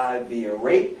are alive via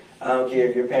rape. I don't care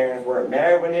if your parents weren't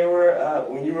married when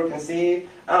you were conceived.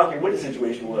 I don't care what the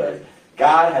situation was.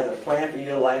 God has a plan for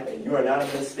your life, and you are not a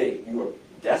mistake. You are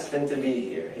destined to be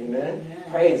here. Amen?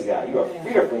 Praise God. You are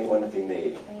fearfully and wonderfully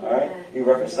made. All right? You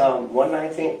reference Psalm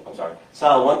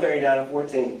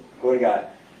 139:14. Glory to God.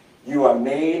 You are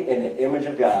made in the image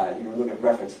of God. You look at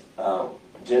reference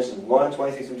Genesis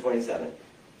 1:26-27.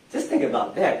 Just think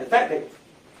about that. The fact that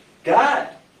God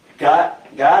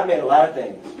made a lot of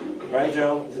things. Right,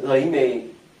 Joe? So He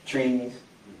made trees,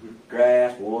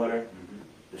 grass, water,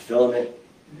 the filament,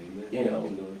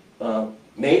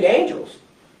 made angels.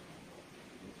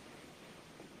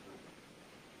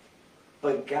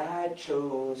 But God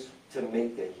chose to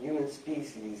make the human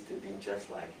species to be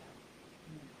just like Him.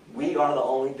 We are the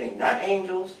only thing, not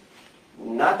angels,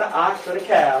 not the ox or the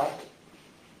cow.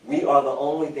 We are the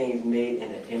only things made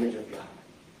in the image of God.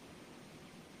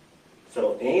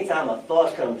 So anytime a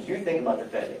thought comes, you think about the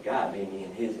fact that God made me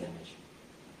in His image.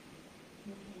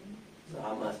 So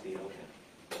I must be okay.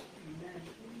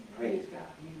 Praise God.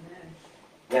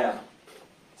 Now,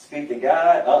 speak to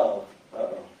God. Uh-oh.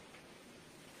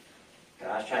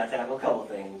 God's trying to tackle a couple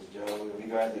things, Joe. We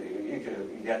got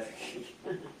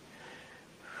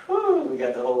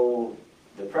the whole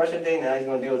depression thing. Now He's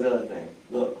going to deal with the other thing.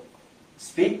 Look,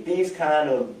 speak these kind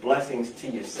of blessings to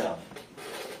yourself.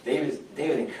 David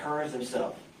encouraged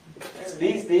himself.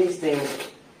 Speak these things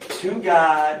to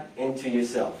God and to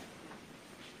yourself.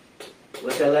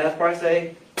 What's that last part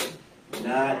say?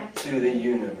 Not to the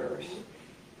universe.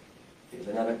 It's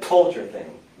another culture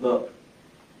thing. Look,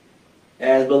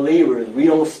 as believers, we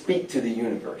don't speak to the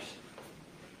universe.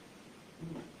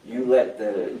 You let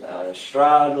the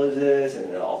astrologers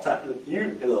and all types of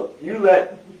you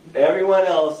let everyone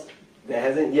else that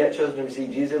hasn't yet chosen to receive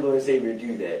Jesus, Lord and Savior,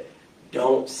 do that.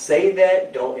 Don't say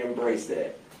that. Don't embrace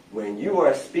that. When you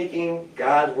are speaking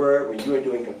God's word, when you are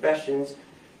doing confessions,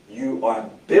 you are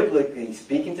biblically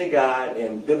speaking to God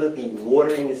and biblically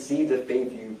watering the seeds of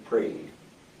faith you prayed.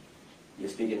 You're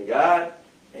speaking to God,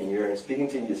 and you're speaking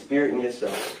to your spirit and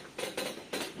yourself.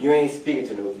 You ain't speaking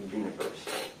to the universe.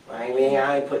 I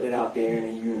ain't putting it out there in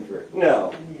the universe.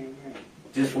 No.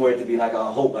 Just for it to be like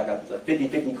a hope, like a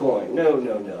 50-50 coin. No.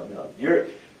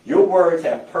 Your words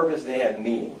have purpose, they have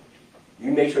meaning.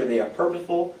 You make sure they are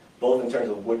purposeful, both in terms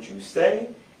of what you say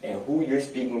and who you're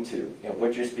speaking to and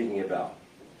what you're speaking about.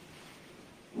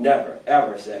 Never,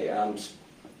 ever say, I'm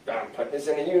putting this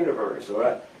in the universe.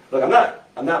 Or, look,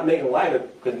 I'm not making light of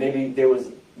it because maybe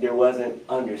there wasn't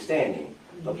understanding.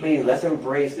 But please, let's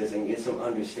embrace this and get some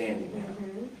understanding now.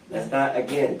 Let's not,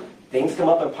 again, Things come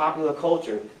up in popular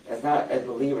culture. That's not as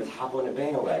believers hop on the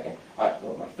bandwagon. All right,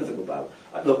 look, my physical Bible.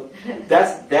 Look,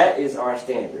 that is our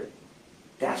standard.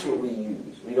 That's what we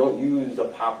use. We don't use the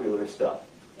popular stuff.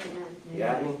 Amen. You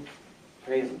got me?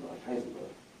 Praise the Lord. Praise the Lord.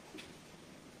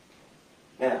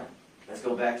 Now, let's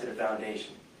go back to the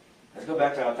foundation. Let's go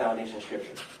back to our foundation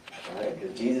scripture. All right?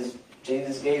 Because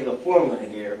Jesus gave a formula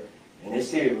here. In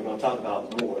this series, we're going to talk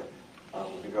about more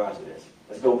with regards to this.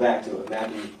 Let's go back to it.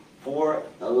 Matthew 4,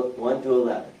 1 through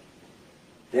 11.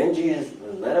 Then Jesus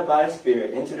was led up by the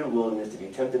Spirit into the wilderness to be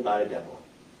tempted by the devil.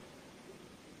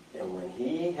 And when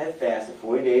he had fasted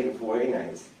 40 days and 40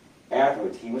 nights,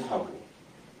 afterwards he was hungry.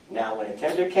 Now when the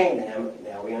tempter came to him,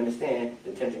 now we understand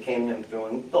the tempter came to him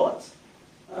throwing thoughts.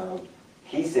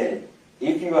 He said,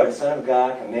 if you are the Son of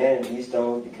God, command these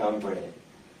stones become bread.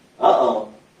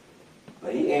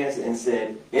 But he answered and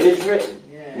said, it is written,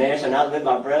 man shall not live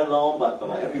by bread alone, but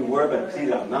by every word that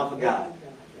proceeds out of the mouth of God.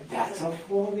 That's a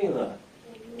formula.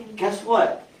 Guess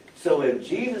what? So if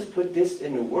Jesus put this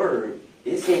in the Word,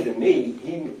 it seemed to me,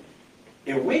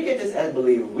 if we get this as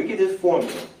believers, we get this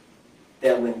formula,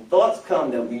 that when thoughts come,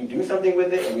 that we do something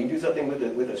with it, and we do something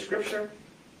with the Scripture,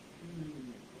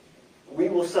 we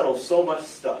will settle so much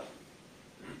stuff.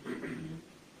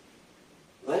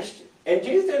 And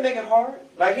Jesus didn't make it hard.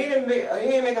 Like he didn't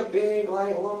make a big,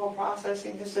 long process.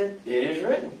 He just said, it is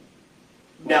written.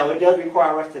 Now it does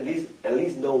require us to at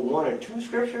least know one or two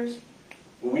scriptures.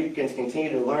 We can continue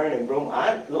to learn and grow.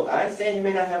 I understand you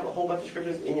may not have a whole bunch of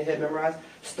scriptures in your head memorized.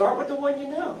 Start with the one you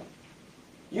know.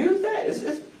 Use that.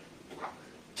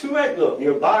 Look,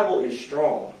 your Bible is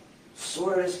strong.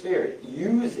 Sword of the Spirit.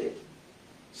 Use it.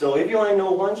 So if you only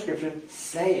know one scripture,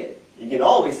 say it. You can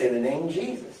always say the name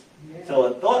Jesus. Yeah. So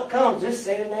a thought comes, just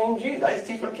say the name Jesus. I used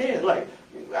to teach my kids, I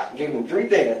gave them 3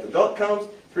 things. If the thought comes,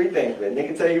 3 things. But they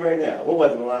can tell you right now. What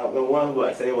was it? One was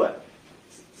what? Say what?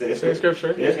 Say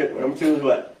scripture. Say scripture. Number 2 is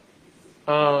what?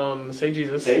 Say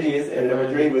Jesus. Say Jesus. And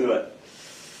number 3 was what?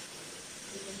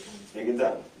 Speak in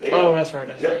tongues. Oh, that's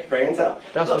right. Yep, pray in tongues.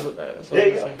 That's what there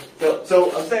you go.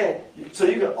 So I'm saying, so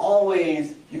you can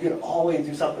always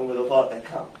do something with a thought that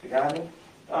comes. You got me?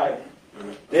 All right.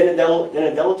 Then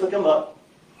the devil took him up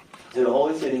to the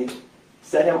holy city,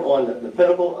 set him on the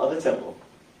pinnacle of the temple,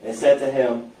 and said to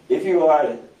him, if you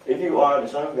are the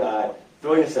Son of God,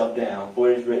 throw yourself down,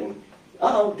 for it is written,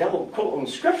 devil quoting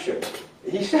scripture,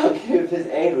 he shall give his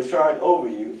angels charge over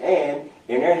you, and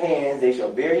in their hands they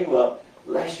shall bear you up,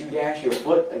 lest you dash your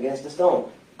foot against a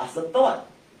stone. That's a thought.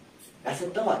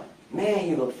 Man,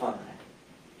 he looked fine.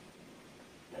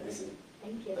 Now this is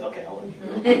Thank you. okay.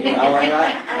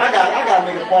 I got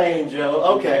to make a plain joke.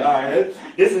 Okay, all right.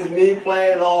 This is me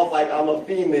playing it off like I'm a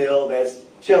female that's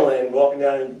chilling, walking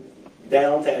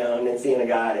downtown and seeing a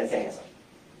guy that's handsome.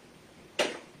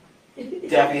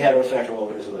 Definitely heterosexual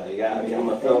over this way. Yeah, I'm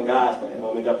a film guy's playing. I'm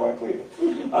going to make that part clear.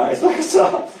 All right,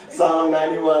 so Psalm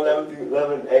 91,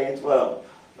 11, and 12.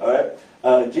 All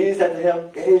right. Jesus said to him,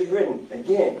 it is written,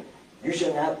 again, you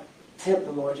shall not tempt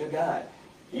the Lord your God.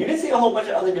 You didn't see a whole bunch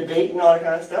of other debate and all that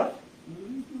kind of stuff?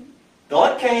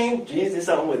 Thought came, Jesus did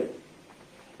something with it.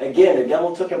 Again, the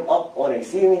devil took him up on an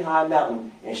exceedingly high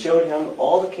mountain and showed him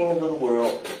all the kingdoms of the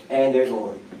world and their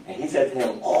glory. And he said to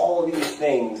him, all these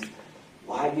things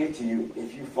will I give to you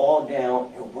if you fall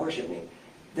down and worship me.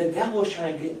 The devil was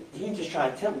he's just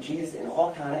trying to tempt Jesus in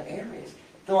all kind of areas.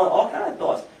 Throwing all kind of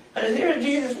thoughts. I just hear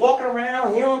Jesus walking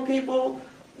around, healing people,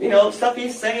 stuff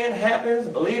he's saying happens,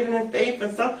 believing in faith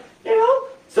and stuff,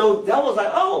 So the devil's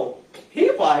like, oh, he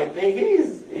probably think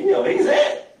he's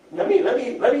it. Let me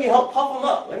help puff him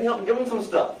up. Let me help give him some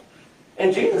stuff.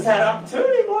 And Jesus had an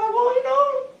opportunity, like, well,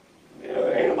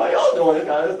 ain't nobody else doing this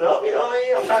kind of stuff.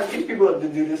 I'm trying to teach people to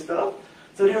do this stuff.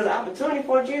 So there was an opportunity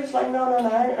for Jesus, like, no,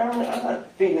 I'm not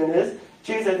feeding this.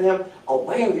 Jesus said to him,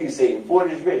 away with you, Satan, for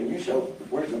it is written, you shall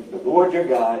worship the Lord your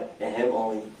God, and him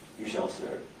only you shall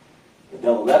serve. The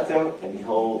devil left him, and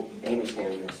behold, angels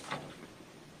came in his tongue.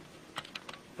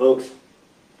 Folks,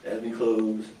 as we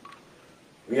close,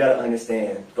 we got to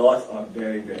understand thoughts are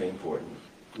very, very important.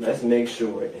 Let's make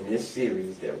sure in this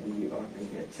series that we are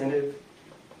being attentive.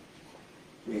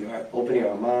 We are opening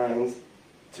our minds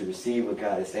to receive what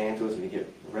God is saying to us. We get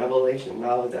revelation,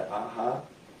 knowledge, that aha.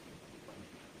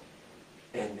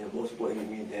 And then most importantly,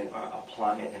 we then are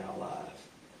applying it in our lives.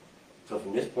 So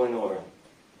from this point on,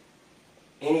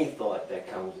 any thought that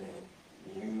comes in,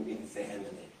 you examine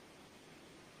it.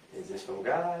 Is this from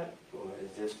God or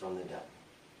is this from the devil?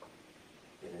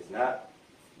 If it's not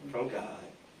from God,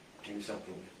 do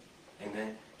something with it.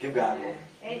 Amen. Give God glory.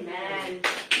 Amen.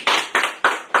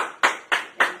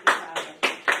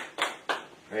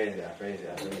 Praise God, praise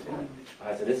God, praise God. All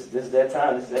right, so this is that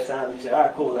time. This is that time. You say, all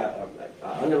right, cool. I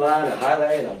underlined, I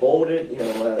highlighted, I bolded. You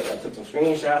know, I took some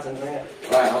screenshots and things.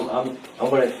 All right, I'm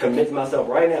going to commit to myself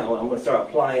right now. I'm going to start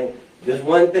applying this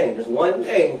one thing. So I'm going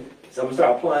to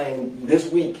start applying this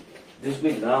week. And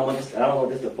I don't want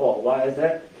this to fall. Why is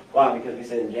that? Why? Because we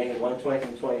said in James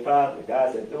 1:20-25, that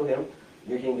God said through him,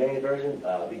 New King James Version,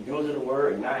 be doers of the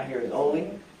word and not hearers only,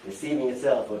 deceiving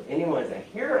yourself. For if anyone is a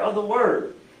hearer of the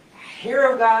word,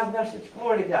 hearer of God's message,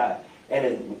 glory to God,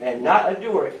 and not a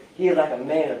doer, he is like a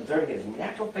man observing his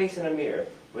natural face in a mirror,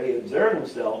 where he observes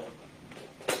himself,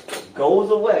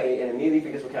 goes away, and immediately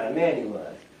forgets what kind of man he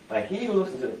was. Like he who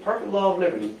looks into the perfect law of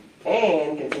liberty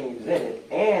and continues in it,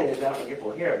 and is not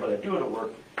forgetful hearer, but a doer of the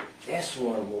work, this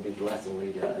one will be blessed in what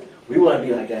he does. We want to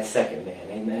be like that second man,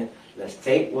 amen? Let's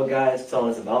take what God is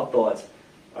telling us about thoughts.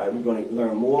 All right, we're going to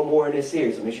learn more and more in this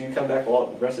series, so make sure you come back for all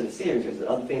the rest of the series, because there's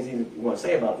other things we want to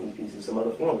say about these pieces, some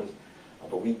other formulas.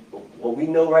 But what we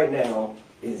know right now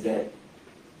is that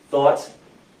thoughts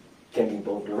can be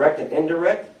both direct and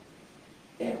indirect,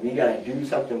 and we got to do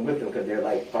something with them, because they're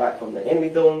like, from the enemy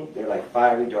throw them, they're like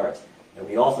fiery darts. And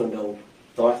we also know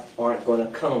thoughts aren't going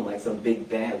to come like some big,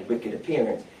 bad, wicked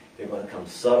appearance. They're going to come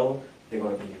subtle. They're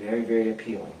going to be very, very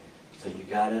appealing. So you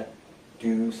got to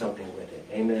do something with it.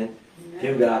 Amen?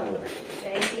 Give God glory.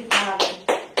 Thank you.